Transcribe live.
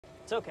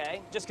It's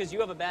okay. Just because you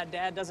have a bad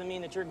dad doesn't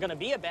mean that you're gonna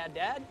be a bad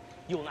dad.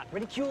 You will not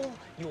ridicule.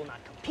 You will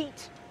not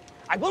compete.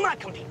 I will not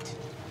compete.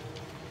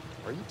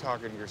 Are you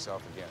talking to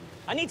yourself again?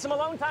 I need some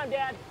alone time,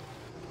 Dad.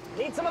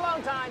 Need some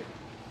alone time.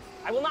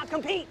 I will not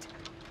compete.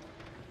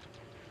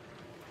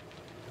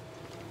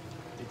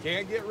 You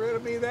can't get rid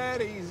of me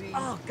that easy.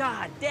 Oh,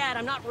 God, Dad,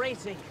 I'm not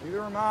racing.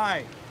 Neither am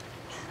I.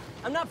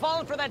 I'm not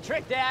falling for that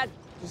trick, Dad.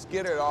 Just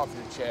get it off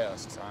your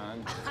chest,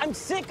 son. I'm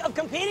sick of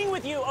competing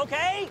with you,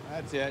 okay?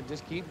 That's it.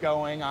 Just keep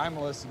going. I'm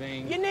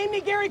listening. You named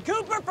me Gary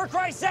Cooper, for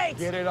Christ's sake.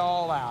 Get it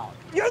all out.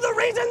 You're the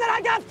reason that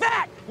I got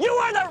fat. You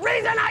are the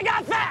reason I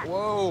got fat.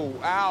 Whoa,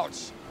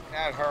 ouch.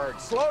 That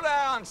hurts. Slow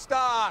down,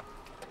 stop.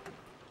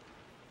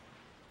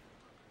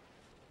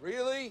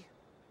 Really?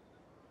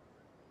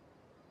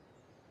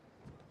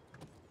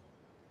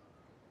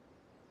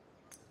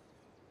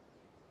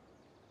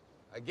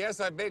 I guess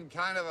I've been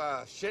kind of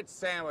a shit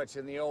sandwich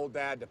in the old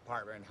dad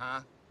department,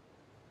 huh?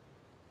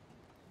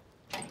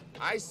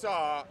 I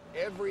saw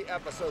every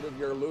episode of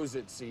your Lose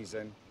It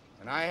season,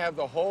 and I have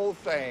the whole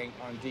thing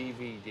on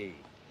DVD,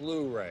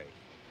 Blu-ray.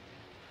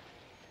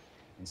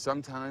 And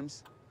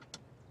sometimes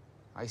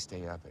I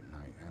stay up at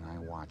night and I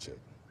watch it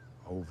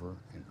over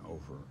and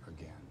over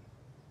again.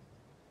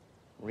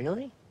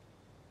 Really?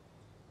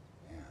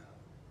 Yeah.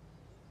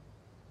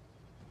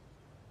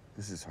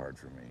 This is hard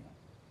for me.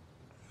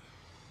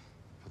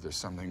 But there's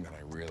something that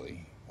I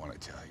really want to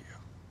tell you.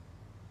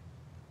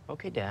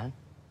 Okay, Dad.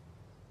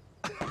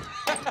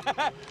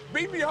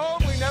 Beat me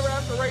home, we never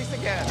have to race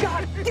again.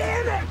 God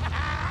damn it!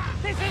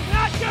 This is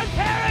not good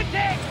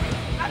parenting!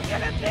 I'm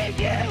gonna beat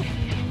you!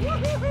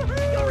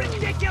 You're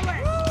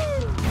ridiculous!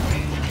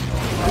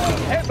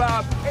 Hey,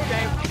 Bob. Hey,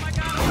 Dave. Oh my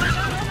God, oh my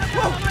God, oh my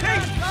God, oh my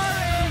God,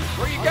 sorry!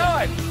 Where you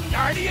going?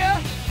 Narnia?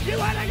 You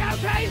wanna go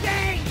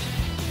crazy?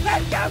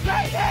 Let's go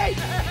crazy!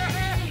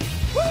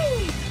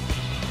 Woo!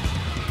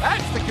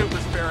 That's the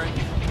Cooper spirit.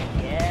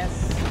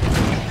 Yes.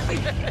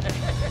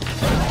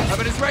 How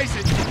about his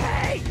racing?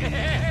 Hey!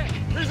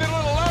 Here's a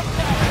little love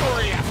tap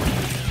for you.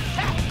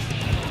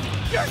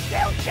 You're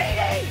still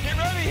cheating! Get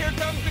ready, here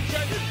comes the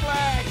checkered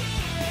flag.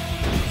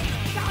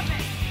 Stop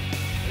it!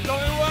 There's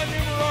only one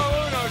numero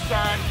uno,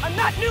 son. I'm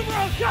not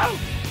numero two!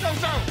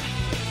 So.